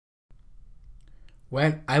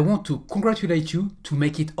Well, I want to congratulate you to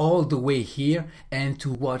make it all the way here and to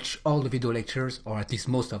watch all the video lectures, or at least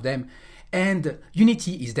most of them. And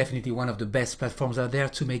Unity is definitely one of the best platforms out there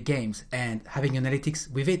to make games, and having analytics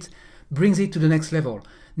with it brings it to the next level.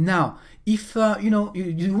 Now, if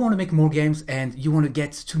you want to make more games and you want to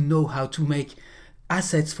get to know how to make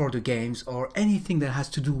assets for the games or anything that has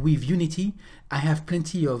to do with Unity, I have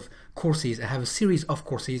plenty of courses. I have a series of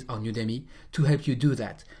courses on Udemy to help you do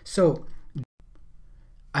that. So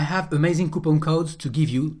I have amazing coupon codes to give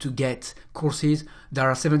you to get courses that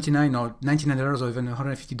are $79 or $99 or even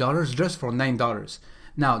 $150 just for $9.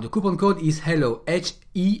 Now the coupon code is HELLO,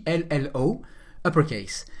 H-E-L-L-O,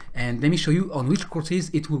 uppercase. And let me show you on which courses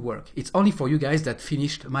it will work. It's only for you guys that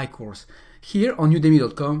finished my course. Here on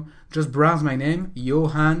udemy.com, just browse my name,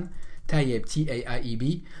 Johan Taïeb,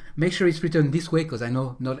 T-A-I-E-B. Make sure it's written this way because I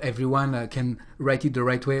know not everyone can write it the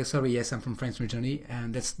right way. Sorry, yes, I'm from France originally,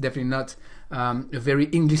 and that's definitely not a very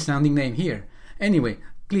English-sounding name here. Anyway,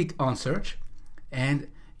 click on search, and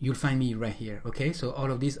you'll find me right here. Okay, so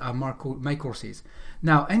all of these are my courses.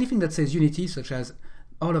 Now, anything that says Unity, such as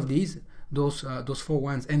all of these, those 4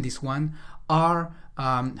 ones and this one, are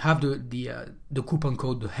have the coupon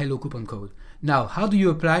code, the HELLO coupon code. Now, how do you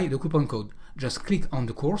apply the coupon code? Just click on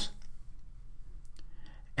the course.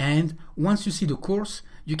 And once you see the course,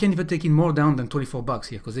 you can even take it more down than $24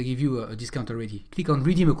 here because they give you a discount already. Click on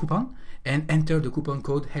redeem a coupon and enter the coupon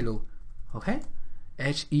code HELLO. Okay?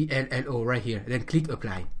 H-E-L-L-O right here. Then click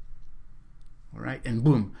apply. All right, and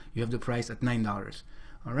boom, you have the price at $9.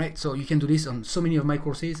 All right, so you can do this on so many of my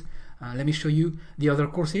courses. Let me show you the other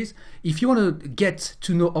courses. If you want to get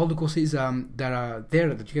to know all the courses that are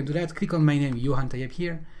there, that you can do that, click on my name, Johan Taïeb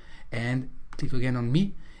here, and click again on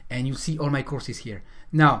me, and you see all my courses here.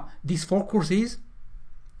 Now, these 4 courses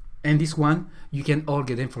and this one, you can all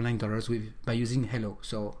get them for $9 by using HELLO.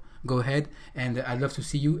 So go ahead, and I'd love to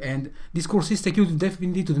see you. And these courses take you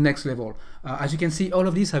definitely to the next level. As you can see, all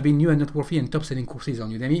of these have been new and noteworthy and top-selling courses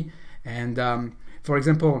on Udemy. And for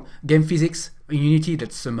example, game physics in Unity,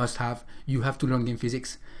 that's a must-have. You have to learn game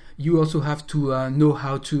physics. You also have to know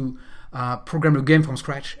how to program a game from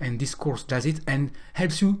scratch, and this course does it and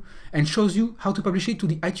helps you and shows you how to publish it to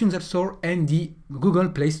the iTunes App Store and the Google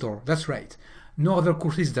Play Store. That's right. No other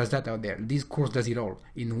courses does that out there. This course does it all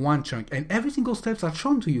in one chunk, and every single steps are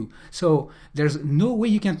shown to you. So there's no way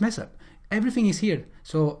you can't mess up. Everything is here.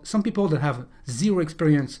 So some people that have zero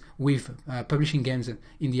experience with publishing games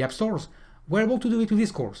in the app stores were able to do it with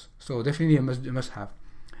this course. So definitely a must have.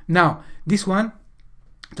 Now, this one,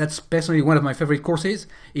 that's personally one of my favorite courses,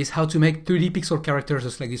 is how to make 3D pixel characters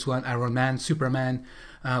just like this one, Iron Man, Superman,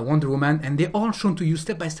 Wonder Woman, and they're all shown to you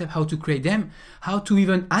step by step how to create them, how to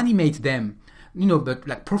even animate them, but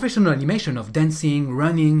like professional animation of dancing,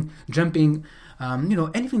 running, jumping,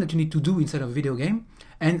 anything that you need to do inside of a video game,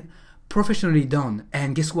 and professionally done.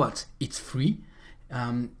 And guess what? It's free,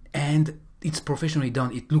 and it's professionally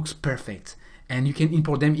done. It looks perfect, and you can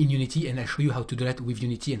import them in Unity, and I'll show you how to do that with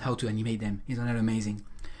Unity and how to animate them. Isn't that amazing?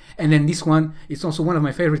 And then this one, it's also one of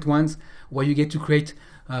my favorite ones, where you get to create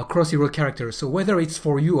cross-hero characters. So whether it's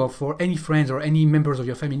for you or for any friends or any members of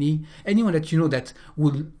your family, anyone that you know that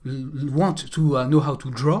would want to know how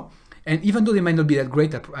to draw, and even though they might not be that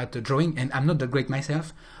great at drawing, and I'm not that great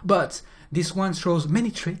myself, but this one shows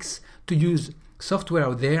many tricks to use software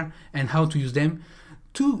out there and how to use them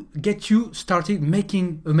to get you started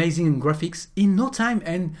making amazing graphics in no time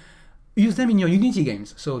and use them in your Unity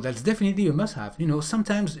games. So that's definitely a must-have.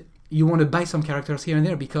 Sometimes you want to buy some characters here and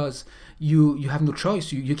there because you have no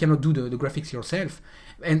choice. You cannot do the graphics yourself,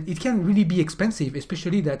 and it can really be expensive,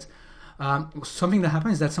 especially that something that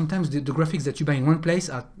happens is that sometimes the graphics that you buy in one place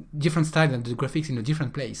are different style than the graphics in a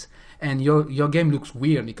different place, and your game looks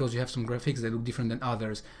weird because you have some graphics that look different than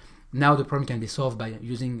others. Now the problem can be solved by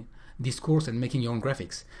using this course and making your own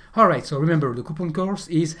graphics. Alright, so remember, the coupon course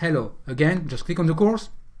is HELLO. Again, just click on the course.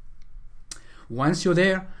 Once you're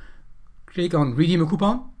there, click on redeem a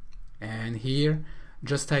coupon, and here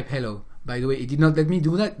just type HELLO. By the way, it did not let me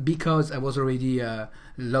do that because I was already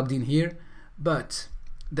logged in here, but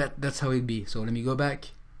that's how it be. So let me go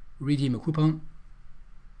back, redeem a coupon,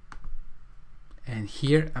 and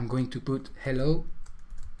here I'm going to put HELLO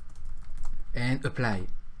and apply,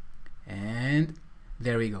 and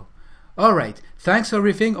there we go. Alright, thanks for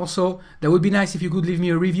everything. Also, that would be nice if you could leave me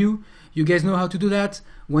a review. You guys know how to do that.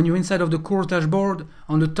 When you're inside of the course dashboard,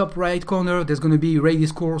 on the top right corner, there's going to be rate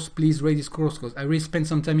this course. Please rate this course because I really spent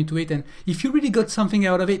some time into it. And if you really got something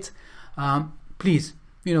out of it, please,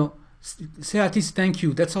 say at least thank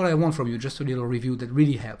you. That's all I want from you. Just a little review that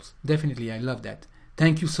really helps. Definitely, I love that.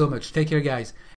 Thank you so much. Take care, guys.